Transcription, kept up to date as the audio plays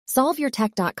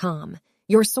SolveYourTech.com,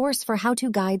 your source for how-to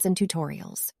guides and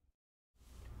tutorials.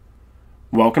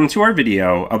 Welcome to our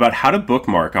video about how to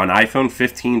bookmark on iPhone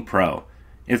 15 Pro.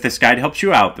 If this guide helps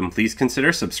you out, then please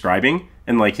consider subscribing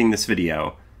and liking this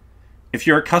video. If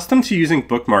you're accustomed to using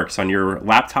bookmarks on your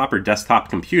laptop or desktop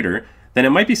computer, then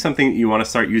it might be something that you want to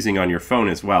start using on your phone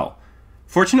as well.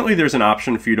 Fortunately, there's an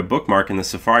option for you to bookmark in the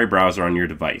Safari browser on your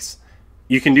device.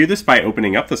 You can do this by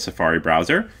opening up the Safari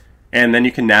browser, and then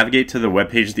you can navigate to the web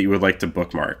page that you would like to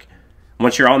bookmark.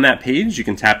 Once you're on that page, you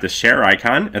can tap the share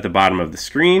icon at the bottom of the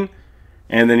screen,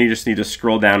 and then you just need to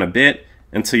scroll down a bit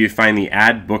until you find the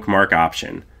Add Bookmark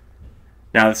option.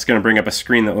 Now it's going to bring up a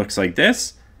screen that looks like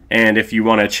this, and if you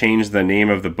want to change the name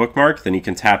of the bookmark, then you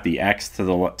can tap the X to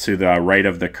the right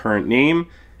of the current name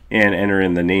and enter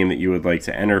in the name that you would like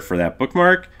to enter for that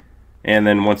bookmark. And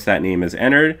then once that name is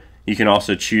entered, you can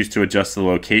also choose to adjust the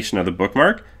location of the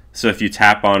bookmark. So if you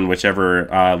tap on whichever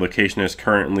location is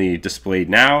currently displayed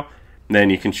now, then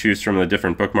you can choose from the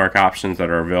different bookmark options that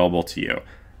are available to you.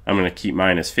 I'm going to keep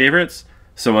mine as favorites.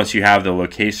 So once you have the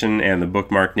location and the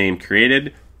bookmark name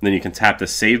created, then you can tap the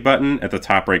Save button at the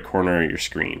top right corner of your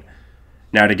screen.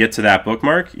 Now to get to that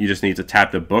bookmark, you just need to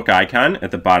tap the book icon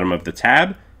at the bottom of the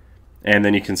tab, and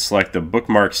then you can select the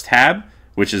Bookmarks tab,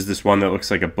 which is this one that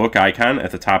looks like a book icon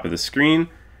at the top of the screen,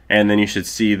 and then you should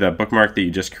see the bookmark that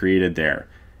you just created there.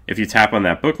 If you tap on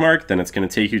that bookmark, then it's going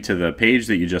to take you to the page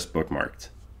that you just bookmarked.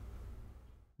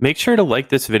 Make sure to like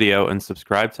this video and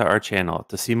subscribe to our channel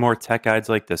to see more tech guides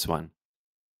like this one.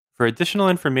 For additional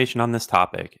information on this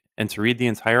topic and to read the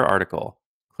entire article,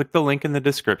 click the link in the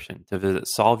description to visit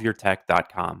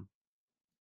SolveYourTech.com.